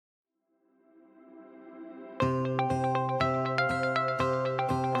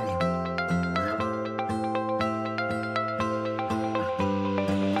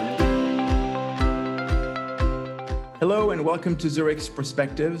Hello and welcome to Zurich's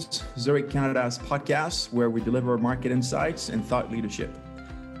Perspectives, Zurich Canada's podcast where we deliver market insights and thought leadership.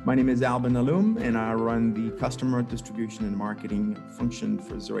 My name is Alban Laloum and I run the customer distribution and marketing function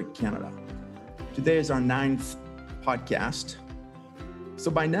for Zurich Canada. Today is our 9th podcast.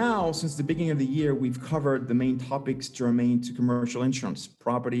 So by now, since the beginning of the year, we've covered the main topics germane to commercial insurance: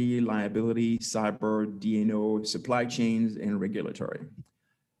 property, liability, cyber, D&O, supply chains, and regulatory.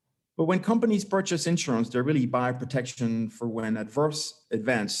 But when companies purchase insurance, they really buy protection for when adverse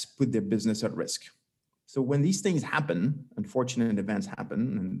events put their business at risk. So when these things happen, unfortunate events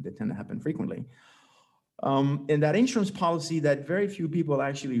happen, and they tend to happen frequently, in that insurance policy that very few people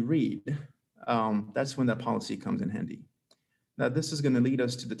actually read, that's when that policy comes in handy. Now, this is going to lead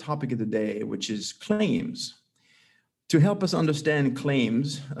us to the topic of the day, which is claims. To help us understand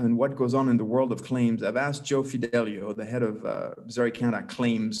claims and what goes on in the world of claims, I've asked Joe Fidilio, the head of Zurich Canada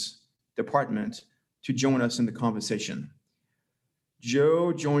Claims Department, to join us in the conversation.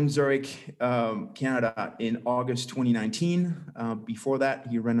 Joe joined Zurich Canada in August 2019. Before that,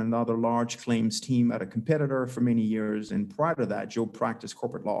 he ran another large claims team at a competitor for many years. And prior to that, Joe practiced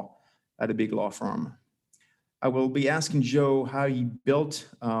corporate law at a big law firm. I will be asking Joe how he built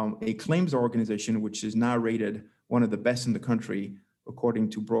a claims organization, which is now rated one of the best in the country, according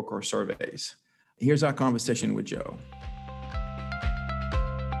to broker surveys. Here's our conversation with Joe.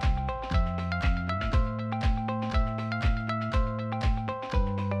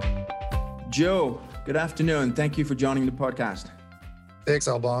 Joe, good afternoon. Thank you for joining the podcast. Thanks,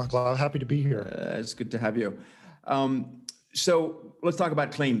 Alban. Happy to be here. It's good to have you. So let's talk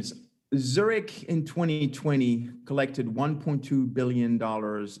about claims. Zurich in 2020 collected $1.2 billion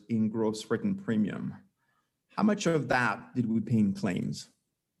in gross written premium. How much of that did we pay in claims?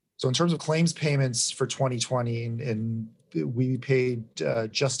 So in terms of claims payments for 2020, and we paid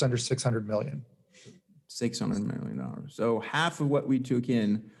just under $600 million. $600 million. So half of what we took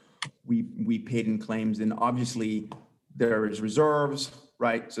in, we paid in claims. And obviously there is reserves,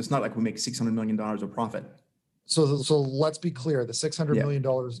 right? So it's not like we make $600 million of profit. So let's be clear. The $600 million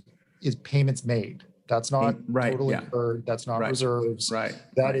is payments made. That's not totally incurred. That's not reserves. Right.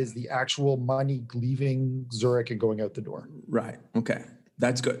 That is the actual money leaving Zurich and going out the door. Right. Okay.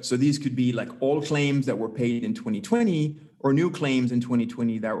 That's good. So these could be like all claims that were paid in 2020 or new claims in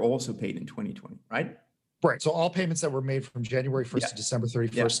 2020 that were also paid in 2020, right? Right. So all payments that were made from January 1st to December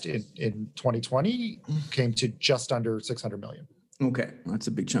 31st in 2020 came to just under $600 million. Okay. That's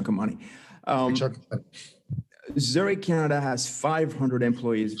a big chunk of money. Zurich Canada has 500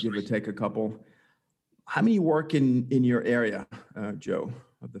 employees, give or take a couple. How many work in your area, Joe,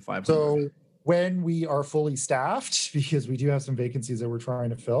 of the 500? So when we are fully staffed, because we do have some vacancies that we're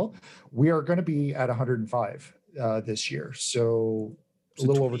trying to fill, we are going to be at 105 this year. So a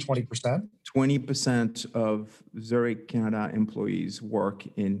little over 20%. 20% of Zurich Canada employees work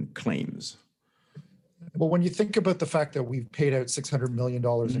in claims. Well, when you think about the fact that we've paid out $600 million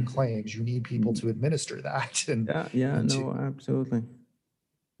in claims, you need people to administer that.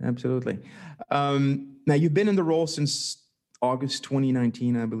 Absolutely. Now, you've been in the role since August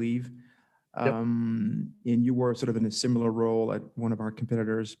 2019, I believe. And you were sort of in a similar role at one of our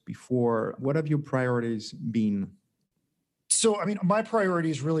competitors before. What have your priorities been? So, I mean, my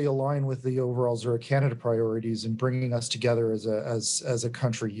priorities really align with the overall Zurich Canada priorities and bringing us together as a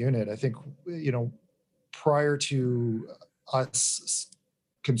country unit. I think, prior to us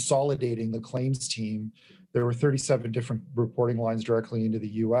consolidating the claims team, there were 37 different reporting lines directly into the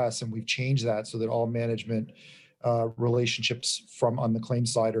US, and we've changed that so that all management relationships on the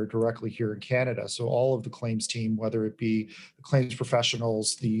claims side are directly here in Canada. So all of the claims team, whether it be the claims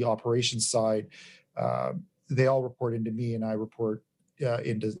professionals, the operations side, they all report into me, and I report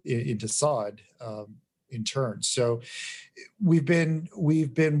into SOD in turn. So we've been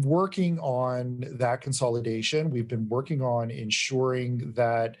working on that consolidation. We've been working on ensuring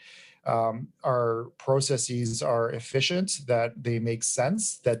that our processes are efficient, that they make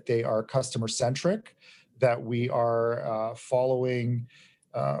sense, that they are customer centric, that we are following.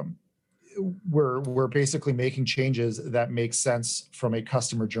 We're basically making changes that make sense from a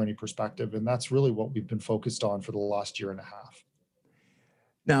customer journey perspective. And that's really what we've been focused on for the last year and a half.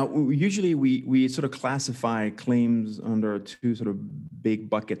 Now, usually we sort of classify claims under two sort of big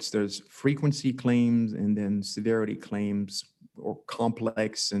buckets. There's frequency claims and then severity claims, or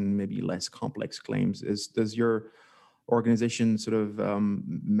complex and maybe less complex claims. Does your organization sort of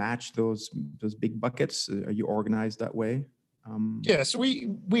match those big buckets? Are you organized that way? So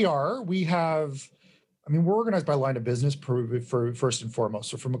we are. We have, we're organized by line of business for first and foremost.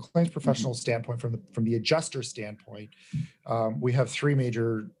 So from a claims professional standpoint, from the adjuster standpoint, we have three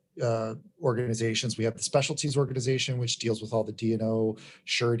major organizations. We have the specialties organization, which deals with all the D&O,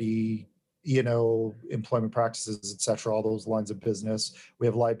 surety, E&O, employment practices, et cetera, all those lines of business. We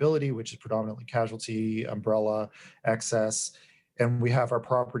have liability, which is predominantly casualty, umbrella, excess. And we have our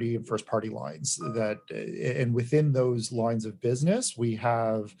property and first party lines and within those lines of business, we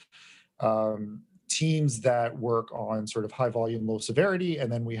have teams that work on sort of high volume, low severity.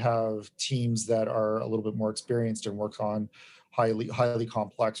 And then we have teams that are a little bit more experienced and work on highly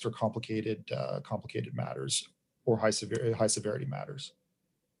complex or complicated matters or high severity matters.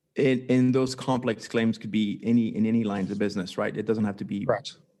 In those complex claims could be in any lines of business, right? It doesn't have to be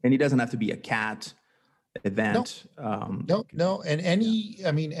correct. And it doesn't have to be a cat event. No. And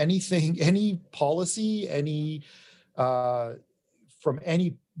anything, any policy, from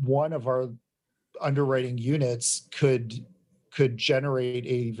any one of our underwriting units could generate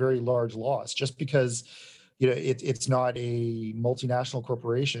a very large loss. Just because it's not a multinational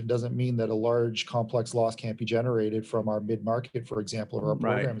corporation doesn't mean that a large complex loss can't be generated from our mid-market, for example, or our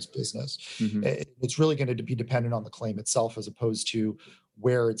programs business. Mm-hmm. It's really going to be dependent on the claim itself as opposed to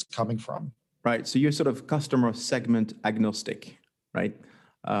where it's coming from. Right. So you're sort of customer segment agnostic, right?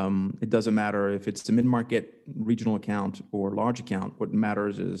 It doesn't matter if it's the mid-market, regional account, or large account. What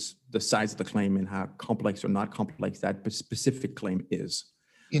matters is the size of the claim and how complex or not complex that specific claim is.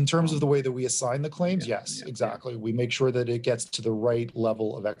 In terms of the way that we assign the claims, yes, exactly. We make sure that it gets to the right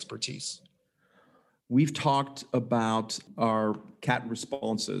level of expertise. We've talked about our CAT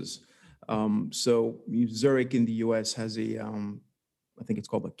responses. So Zurich in the US has I think it's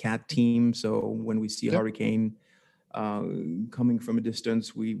called a CAT team. So when we see a hurricane coming from a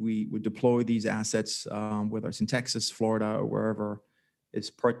distance, we would deploy these assets, whether it's in Texas, Florida, or wherever is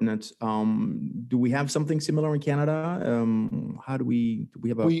pertinent. Do we have something similar in Canada? How do we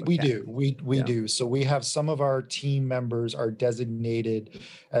have a we do. So we have some of our team members are designated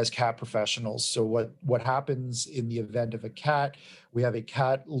as CAT professionals. So what happens in the event of a CAT, we have a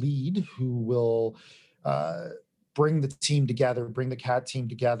CAT lead who will bring the CAT team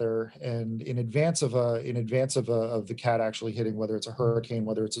together, and in advance of the CAT actually hitting, whether it's a hurricane,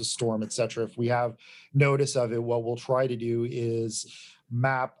 whether it's a storm, et cetera, if we have notice of it, what we'll try to do is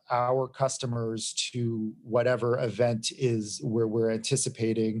map our customers to whatever event is where we're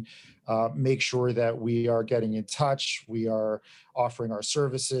anticipating, make sure that we are getting in touch, we are offering our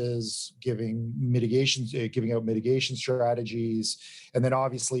services, giving out mitigation strategies, and then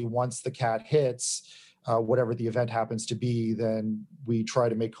obviously once the CAT hits, whatever the event happens to be, then we try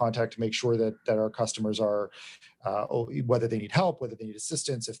to make contact to make sure that our customers are, whether they need help, whether they need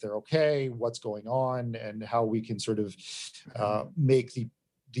assistance, if they're okay, what's going on, and how we can sort of make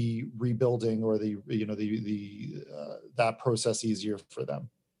the rebuilding or that process easier for them.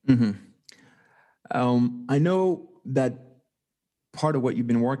 Mm-hmm. I know that part of what you've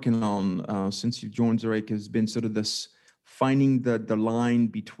been working on since you joined Zurich has been sort of this finding the line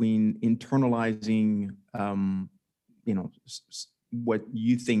between internalizing, what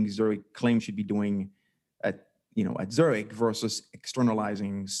you think Zurich claims should be doing at Zurich versus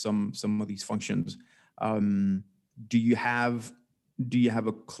externalizing some of these functions. Do you have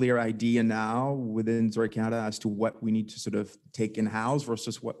a clear idea now within Zurich Canada as to what we need to sort of take in-house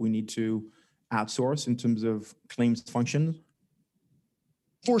versus what we need to outsource in terms of claims functions?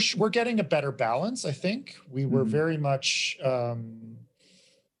 For sure, we're getting a better balance, I think. We were very much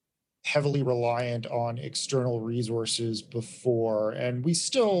heavily reliant on external resources before, and we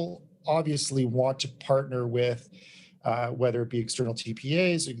still obviously want to partner with whether it be external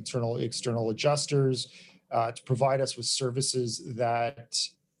TPAs, external adjusters, to provide us with services that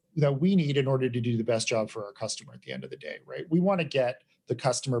we need in order to do the best job for our customer at the end of the day, right? We want to get the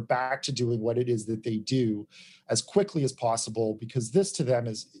customer back to doing what it is that they do as quickly as possible, because this to them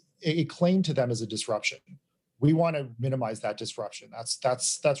is a claim to them is a disruption. We want to minimize that disruption.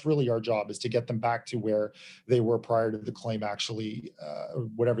 That's really our job, is to get them back to where they were prior to the claim actually,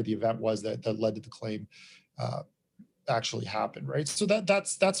 whatever the event was that led to the claim actually happened, right? So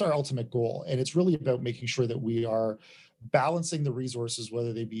that's our ultimate goal, and it's really about making sure that we are balancing the resources,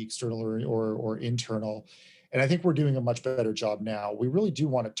 whether they be external or internal. And I think we're doing a much better job now. We really do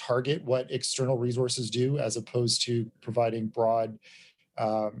want to target what external resources do, as opposed to providing broad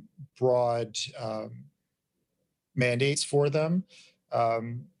mandates for them.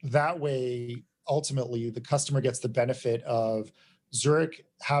 That way, ultimately, the customer gets the benefit of Zurich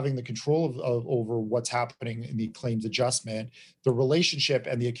having the control over what's happening in the claims adjustment, the relationship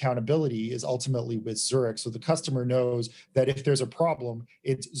and the accountability is ultimately with Zurich. So the customer knows that if there's a problem,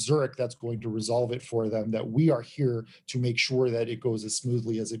 it's Zurich that's going to resolve it for them, that we are here to make sure that it goes as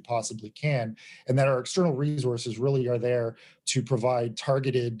smoothly as it possibly can, and that our external resources really are there to provide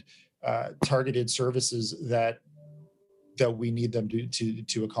targeted services that we need them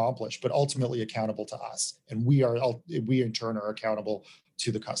to accomplish, but ultimately accountable to us. And we in turn are accountable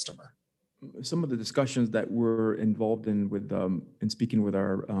to the customer. Some of the discussions that we're involved in speaking with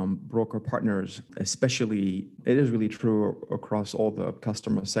our broker partners, especially, it is really true across all the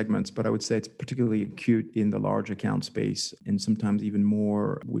customer segments, but I would say it's particularly acute in the large account space, and sometimes even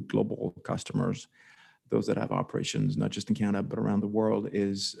more with global customers, those that have operations not just in Canada but around the world,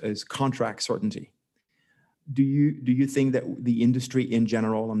 is contract certainty. Do you think that the industry in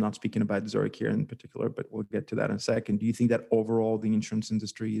general, I'm not speaking about Zurich here in particular, but we'll get to that in a second, do you think that overall the insurance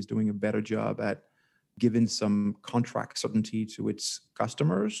industry is doing a better job at giving some contract certainty to its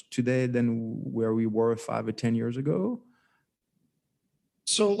customers today than where we were 5 or 10 years ago?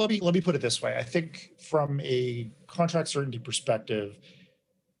 So let me put it this way. I think from a contract certainty perspective,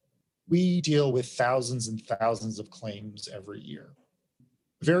 we deal with thousands and thousands of claims every year.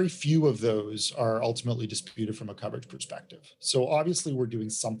 Very few of those are ultimately disputed from a coverage perspective. So obviously we're doing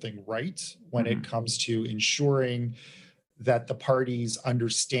something right when it comes to ensuring that the parties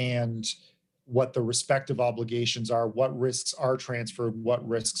understand what the respective obligations are, what risks are transferred, what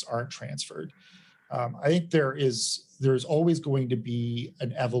risks aren't transferred. I think there's always going to be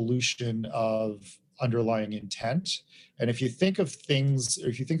an evolution of underlying intent. And if you think of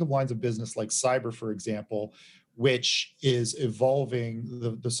lines of business like cyber, for example, which is evolving,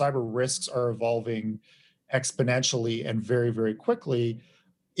 the cyber risks are evolving exponentially and very, very quickly.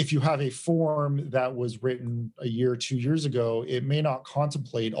 If you have a form that was written a year, 2 years ago, it may not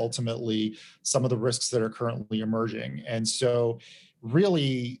contemplate ultimately some of the risks that are currently emerging. And so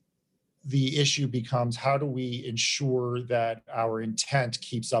really the issue becomes, how do we ensure that our intent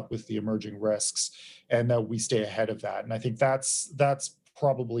keeps up with the emerging risks and that we stay ahead of that? And I think that's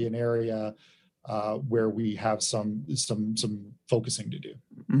probably an area where we have some focusing to do.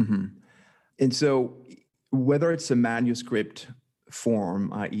 Mm-hmm. And so whether it's a manuscript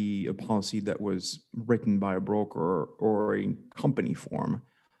form, i.e. a policy that was written by a broker, or a company form,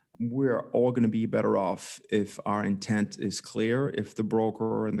 we're all going to be better off if our intent is clear, if the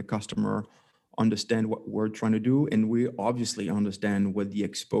broker and the customer understand what we're trying to do, and we obviously understand what the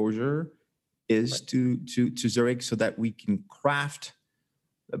exposure is to Zurich, so that we can craft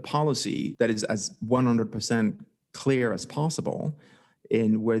a policy that is as 100% clear as possible,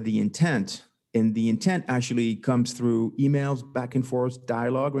 and where the intent actually comes through emails, back and forth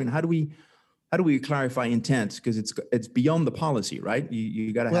dialogue. I mean, how do we clarify intent? Because it's beyond the policy, right?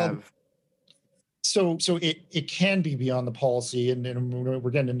 You got to have. So it can be beyond the policy, and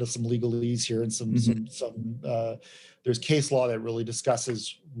we're getting into some legalese here, and some there's case law that really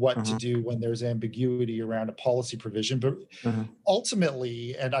discusses what to do when there's ambiguity around a policy provision. But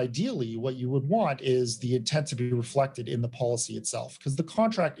ultimately and ideally, what you would want is the intent to be reflected in the policy itself, because the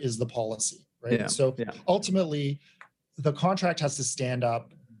contract is the policy, right? Ultimately, the contract has to stand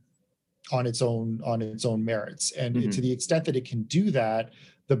up on its own merits, and to the extent that it can do that,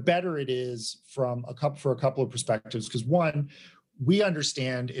 the better it is for a couple of perspectives. Because one, we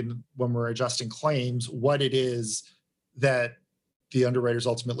understand when we're adjusting claims what it is that the underwriters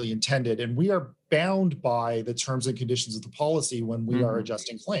ultimately intended, and we are bound by the terms and conditions of the policy when we are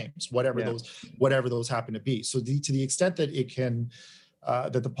adjusting claims, whatever those happen to be. So to the extent that it can,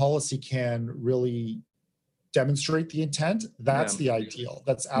 that the policy can really demonstrate the intent, that's the ideal.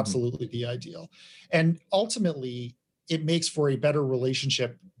 That's absolutely the ideal. And ultimately, it makes for a better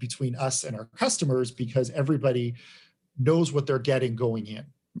relationship between us and our customers, because everybody knows what they're getting going in.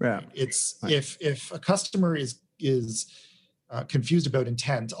 Yeah. If a customer is confused about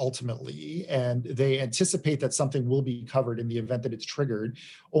intent ultimately, and they anticipate that something will be covered in the event that it's triggered,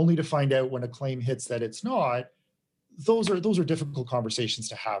 only to find out when a claim hits that it's not, those are difficult conversations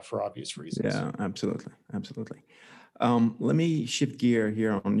to have for obvious reasons. Yeah, absolutely. Let me shift gear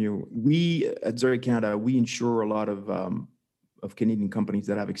here on you. We at Zurich Canada, we insure a lot of Canadian companies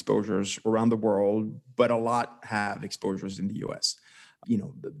that have exposures around the world, but a lot have exposures in the US. You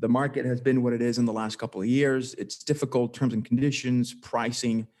know, the market has been what it is in the last couple of years. It's difficult, terms and conditions,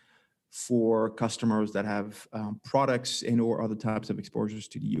 pricing for customers that have products and or other types of exposures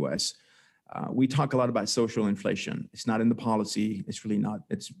to the US. we talk a lot about social inflation. It's not in the policy. It's really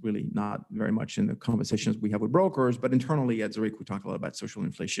not very much in the conversations we have with brokers, but internally at Zurich, we talk a lot about social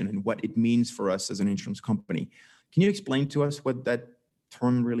inflation and what it means for us as an insurance company. Can you explain to us what that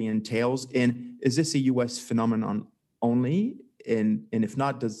term really entails? And is this a US phenomenon only? And if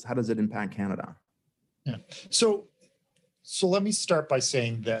not, how does it impact Canada? Yeah. So let me start by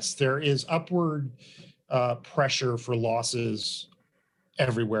saying this. There is upward pressure for losses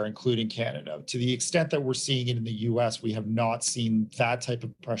everywhere, including Canada. To the extent that we're seeing it in the US, we have not seen that type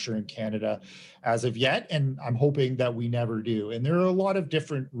of pressure in Canada as of yet, and I'm hoping that we never do. And there are a lot of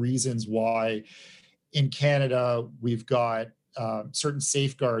different reasons why in Canada we've got certain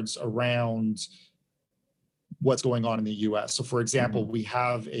safeguards around what's going on in the US. So for example, we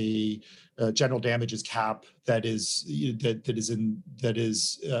have a general damages cap that is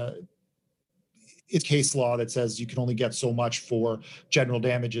it's case law that says you can only get so much for general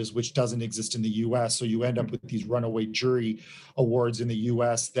damages, which doesn't exist in the US. So you end up with these runaway jury awards in the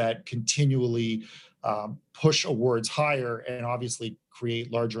US that continually push awards higher and obviously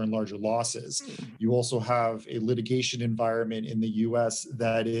create larger and larger losses. You also have a litigation environment in the US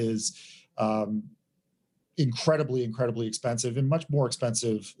that is incredibly expensive, and much more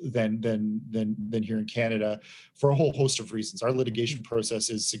expensive than here in Canada for a whole host of reasons. Our litigation process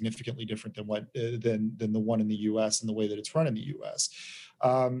is significantly different than the one in the US and the way that it's run in the US.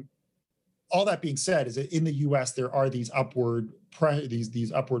 All that being said, is that in the US there are these upward pressures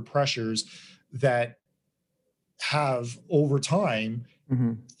that have over time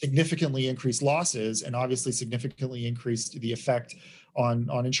significantly increased losses and obviously significantly increased the effect on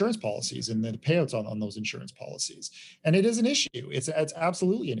insurance policies and the payouts on those insurance policies. And it is an issue. It's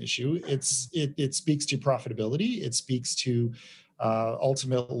absolutely an issue. It speaks to profitability. It speaks to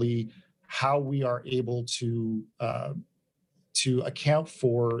ultimately how we are able to account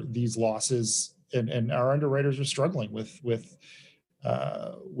for these losses, and our underwriters are struggling with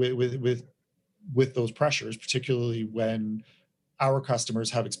those pressures, particularly when our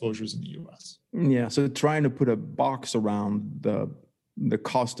customers have exposures in the US. Yeah, so trying to put a box around the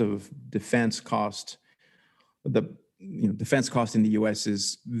cost of defense cost, defense cost in the US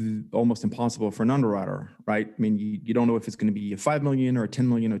is almost impossible for an underwriter, right? I mean, you don't know if it's going to be a 5 million or a 10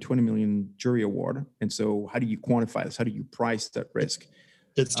 million or 20 million jury award. And so how do you quantify this? How do you price that risk?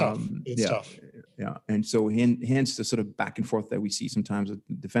 It's tough. It's tough. Yeah. And so hence the sort of back and forth that we see sometimes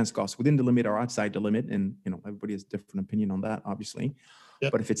with defense costs within the limit or outside the limit. And, everybody has a different opinion on that, obviously.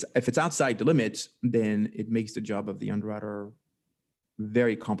 Yep. But if it's outside the limit, then it makes the job of the underwriter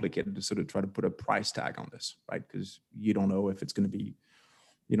very complicated to sort of try to put a price tag on this, right? Because you don't know if it's going to be,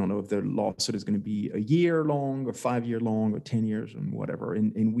 you don't know if the lawsuit is going to be a year long or 5 year long or 10 years and whatever.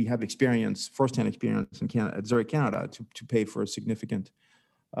 And we have firsthand experience in Canada, at Zurich Canada, to pay for a significant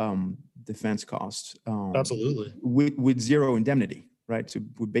defense cost. Absolutely. With zero indemnity, right? So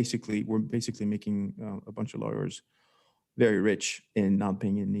we're basically making a bunch of lawyers very rich and not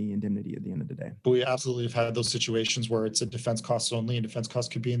paying any indemnity at the end of the day. We absolutely have had those situations where it's a defense cost only, and defense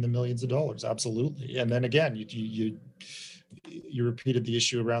costs could be in the millions of dollars. Absolutely. And then again, you repeated the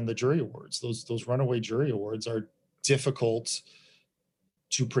issue around the jury awards. Those runaway jury awards are difficult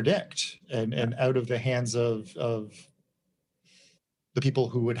to predict and out of the hands of the people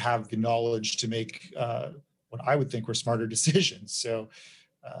who would have the knowledge to make what I would think were smarter decisions. So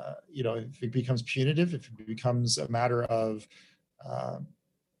if it becomes punitive, if it becomes a matter of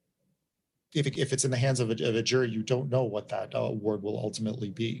if it's in the hands of a jury, you don't know what that award will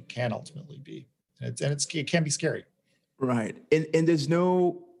can ultimately be, and it can be scary. Right, and there's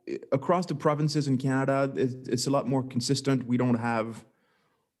no, across the provinces in Canada, it's a lot more consistent. We don't have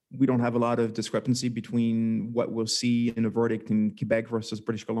a lot of discrepancy between what we'll see in a verdict in Quebec versus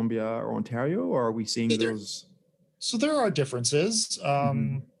British Columbia or Ontario, or are we seeing those? So there are differences.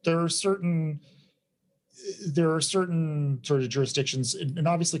 There are certain sort of jurisdictions, and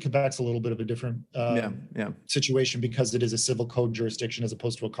obviously Quebec's a little bit of a different situation because it is a civil code jurisdiction as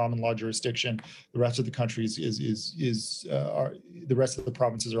opposed to a common law jurisdiction. The rest of the country the rest of the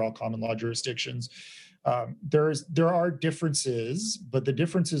provinces are all common law jurisdictions. There are differences, but the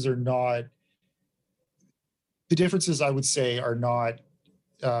differences I would say are not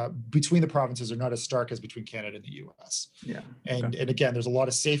between the provinces are not as stark as between Canada and the US. Yeah. And again, there's a lot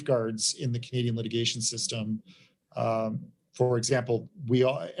of safeguards in the Canadian litigation system. For example,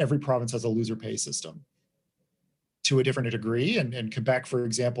 every province has a loser pay system to a different degree. And Quebec, for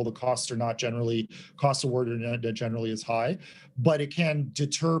example, the costs awarded are not generally as high, but it can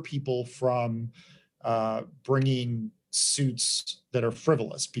deter people from bringing suits that are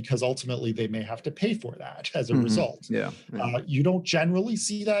frivolous, because ultimately they may have to pay for that as a result. Yeah. You don't generally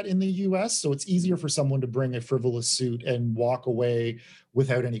see that in the US, so it's easier for someone to bring a frivolous suit and walk away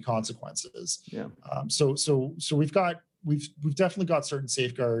without any consequences. Yeah. So we've definitely got certain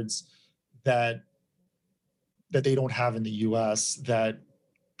safeguards that they don't have in the US that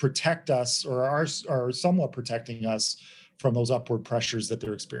protect us, or are somewhat protecting us from those upward pressures that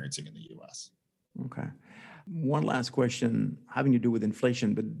they're experiencing in the US. Okay. One last question having to do with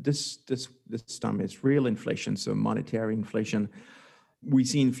inflation, but this time it's real inflation, so monetary inflation. We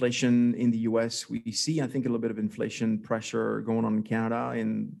see inflation in the US. We see, I think, a little bit of inflation pressure going on in Canada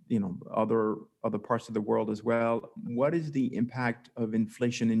and other parts of the world as well. What is the impact of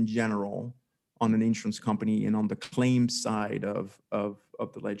inflation in general on an insurance company and on the claims side of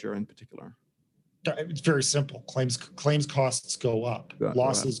the ledger in particular? It's very simple. Claims costs go up.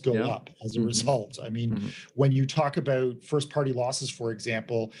 Losses go up as a result. I mean, when you talk about first party losses, for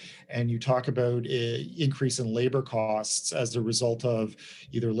example, and you talk about increase in labor costs as a result of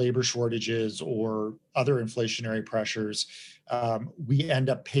either labor shortages or other inflationary pressures, we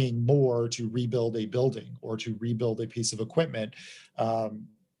end up paying more to rebuild a building or to rebuild a piece of equipment,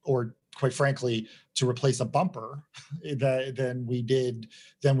 or quite frankly, to replace a bumper than we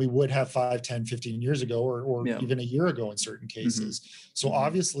would have 5, 10, 15 years ago, or even a year ago in certain cases. So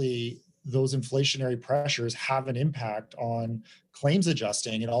obviously those inflationary pressures have an impact on claims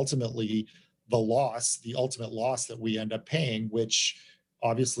adjusting and ultimately the ultimate loss that we end up paying, which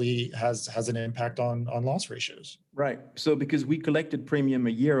obviously has an impact on loss ratios. Right. So because we collected premium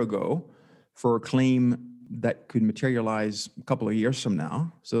a year ago for a claim that could materialize a couple of years from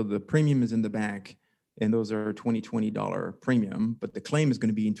now. So the premium is in the bank and those are $2020 premium, but the claim is going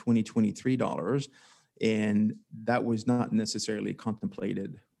to be in $2023. And that was not necessarily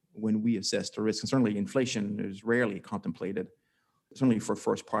contemplated when we assessed the risk. And certainly inflation is rarely contemplated, certainly for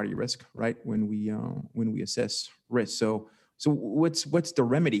first party risk, right? When we assess risk. So what's the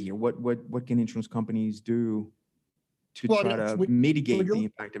remedy here? What can insurance companies do to try to mitigate the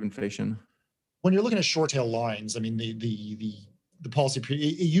impact of inflation? When you're looking at short tail lines, I mean, the policy period,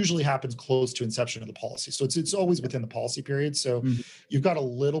 it usually happens close to inception of the policy. So it's always within the policy period. So you've got a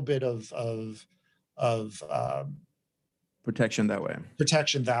little bit of protection that way.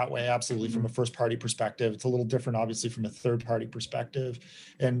 Absolutely. From a first party perspective, it's a little different, obviously, from a third party perspective.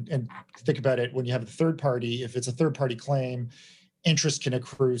 And think about it, when you have a third party, if it's a third party claim, interest can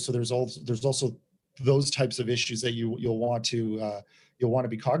accrue. So there's also those types of issues that you'll want to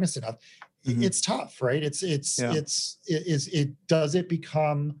be cognizant of. It's tough, right? Does it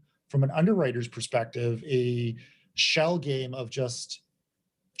become, from an underwriter's perspective, a shell game of just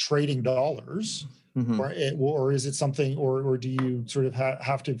trading dollars, or is it something, or do you sort of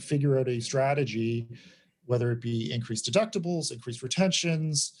have to figure out a strategy, whether it be increased deductibles, increased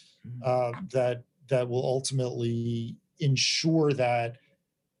retentions, that will ultimately ensure that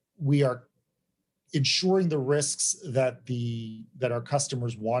we are ensuring the risks that our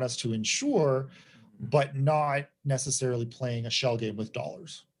customers want us to insure, but not necessarily playing a shell game with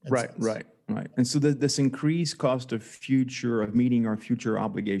dollars. Right. And so this increased cost of meeting our future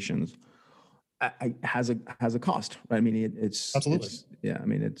obligations has a cost, right? I mean, it's absolutely.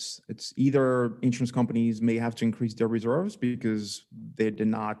 It's either insurance companies may have to increase their reserves because they did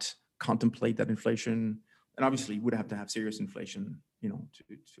not contemplate that inflation, and obviously would have to have serious inflation, for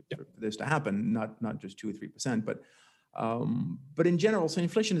this to happen, not just 2 or 3%, but in general, so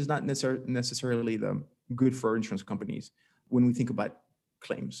inflation is not necessarily the good for insurance companies when we think about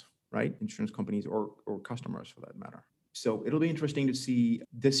claims, right? Insurance companies or customers for that matter. So it'll be interesting to see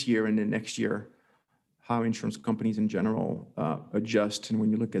this year and then next year how insurance companies in general adjust, and when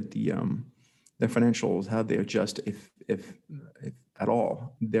you look at the financials, how they adjust, if at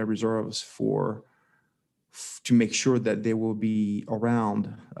all, their reserves to make sure that they will be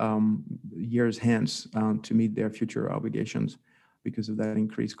around years hence to meet their future obligations because of that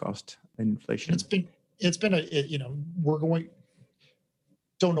increased cost and inflation.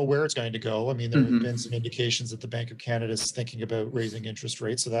 Don't know where it's going to go. I mean, there have been some indications that the Bank of Canada is thinking about raising interest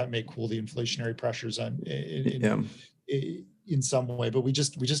rates, so that may cool the inflationary pressures in some way. But we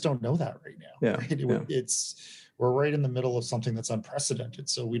just don't know that right now. Yeah, right? We're right in the middle of something that's unprecedented,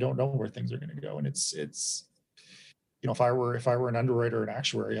 so we don't know where things are going to go. And it's if I were an underwriter or an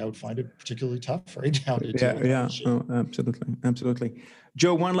actuary, I would find it particularly tough right now to deal with that issue. Absolutely.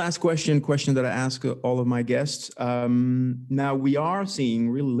 Joe, one last question that I ask all of my guests. Now we are seeing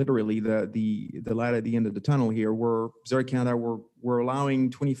really literally the light at the end of the tunnel here. We're Zurich Canada. We're allowing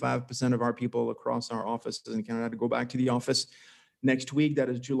 25% of our people across our offices in Canada to go back to the office next week. That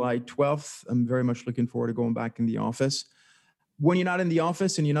is July 12th. I'm very much looking forward to going back in the office. When you're not in the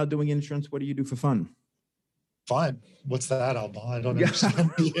office and you're not doing insurance, what do you do for fun? Fun. What's that, Alban? I don't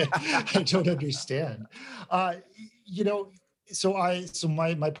understand. I don't understand. You know, so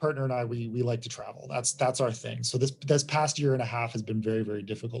my partner and I, we like to travel. That's our thing. So this past year and a half has been very, very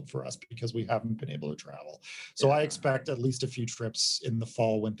difficult for us because we haven't been able to travel. So I expect at least a few trips in the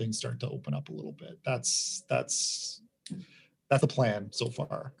fall when things start to open up a little bit. That's the plan so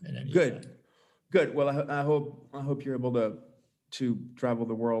far. In any event. Good. Well, I hope you're able to travel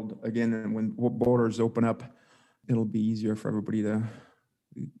the world again, and when borders open up, it'll be easier for everybody to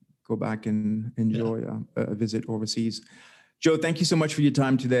go back and enjoy a visit overseas. Joe, thank you so much for your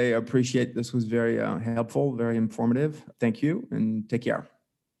time today. I appreciate this. Was very helpful, very informative. Thank you, and take care.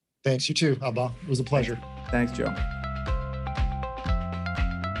 Thanks, you too, Alban. It was a pleasure. Thanks, Joe.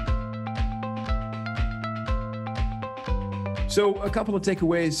 So a couple of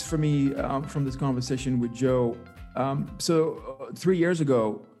takeaways for me from this conversation with Joe. So 3 years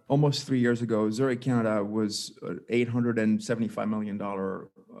ago, almost 3 years ago, Zurich Canada was an $875 million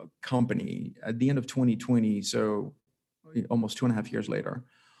company. At the end of 2020, so almost 2.5 years later,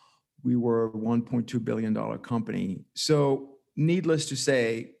 we were a $1.2 billion company. So needless to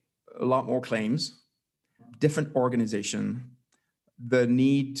say, a lot more claims, different organization, the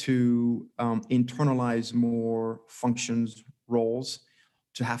need to internalize more functions, roles,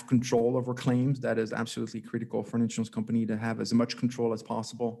 to have control over claims. That is absolutely critical for an insurance company to have as much control as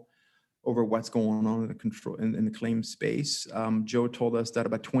possible over what's going on in the claims space. Joe told us that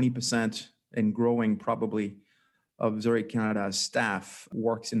about 20% and growing probably of Zurich Canada's staff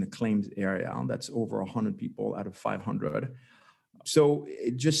works in the claims area. That's over 100 people out of 500. So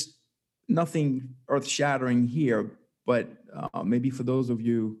just nothing earth-shattering here, but maybe for those of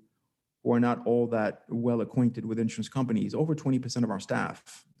you who are not all that well acquainted with insurance companies, over 20% of our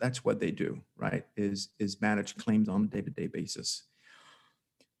staff, that's what they do, right? Is manage claims on a day-to-day basis.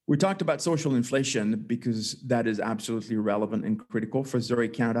 We talked about social inflation because that is absolutely relevant and critical for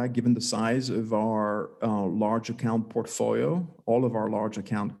Zurich Canada, given the size of our large account portfolio. All of our large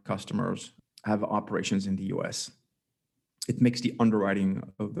account customers have operations in the US. It makes the underwriting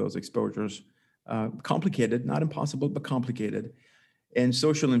of those exposures complicated, not impossible, but complicated. And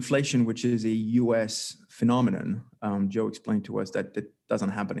social inflation, which is a US phenomenon, Joe explained to us that it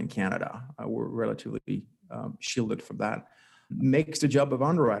doesn't happen in Canada. We're relatively shielded from that. Makes the job of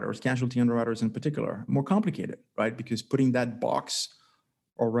underwriters, casualty underwriters in particular, more complicated, right? Because putting that box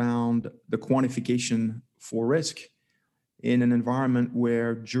around the quantification for risk in an environment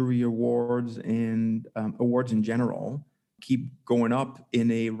where jury awards and awards in general keep going up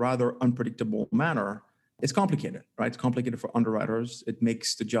in a rather unpredictable manner, it's complicated, right? It's complicated for underwriters. It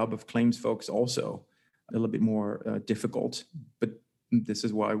makes the job of claims folks also a little bit more difficult. But this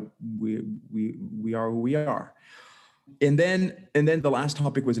is why we are who we are. And then the last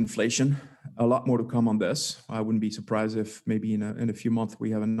topic was inflation. A lot more to come on this. I wouldn't be surprised if maybe in a few months we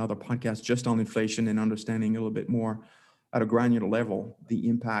have another podcast just on inflation and understanding a little bit more at a granular level the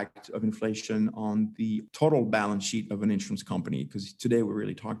impact of inflation on the total balance sheet of an insurance company. Because today we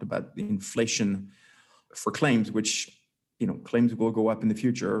really talked about the inflation for claims, which claims will go up in the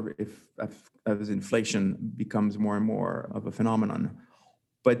future if as inflation becomes more and more of a phenomenon.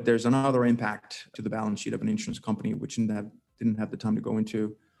 But there's another impact to the balance sheet of an insurance company, which didn't have the time to go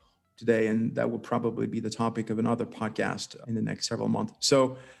into today. And that will probably be the topic of another podcast in the next several months.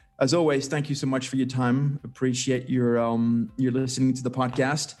 So as always, thank you so much for your time. Appreciate your listening to the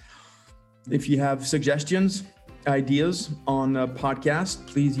podcast. If you have suggestions, ideas on a podcast,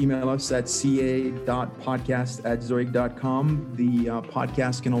 please email us at ca.podcast@zurich.com. The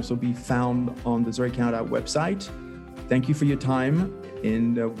podcast can also be found on the Zurich Canada website. Thank you for your time,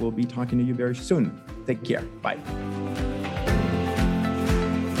 and we'll be talking to you very soon. Take care. Bye.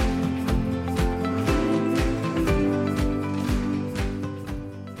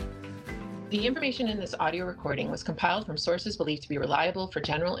 The information in this audio recording was compiled from sources believed to be reliable for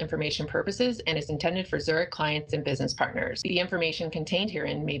general information purposes and is intended for Zurich clients and business partners. The information contained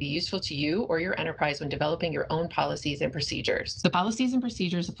herein may be useful to you or your enterprise when developing your own policies and procedures. The policies and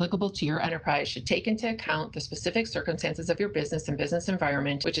procedures applicable to your enterprise should take into account the specific circumstances of your business and business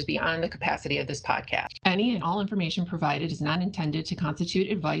environment, which is beyond the capacity of this podcast. Any and all information provided is not intended to constitute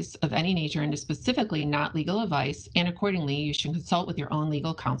advice of any nature and is specifically not legal advice, and accordingly, you should consult with your own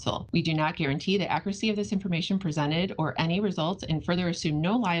legal counsel. We do not guarantee guarantee the accuracy of this information presented or any results and further assume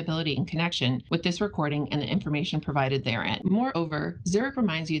no liability in connection with this recording and the information provided therein. Moreover, Zurich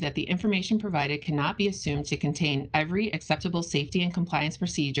reminds you that the information provided cannot be assumed to contain every acceptable safety and compliance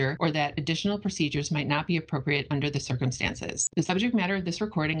procedure or that additional procedures might not be appropriate under the circumstances. The subject matter of this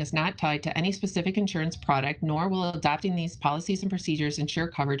recording is not tied to any specific insurance product, nor will adopting these policies and procedures ensure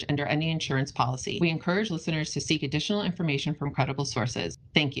coverage under any insurance policy. We encourage listeners to seek additional information from credible sources.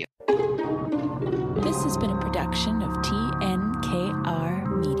 Thank you. This has been a production of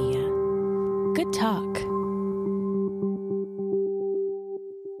TNKR Media. Good talk.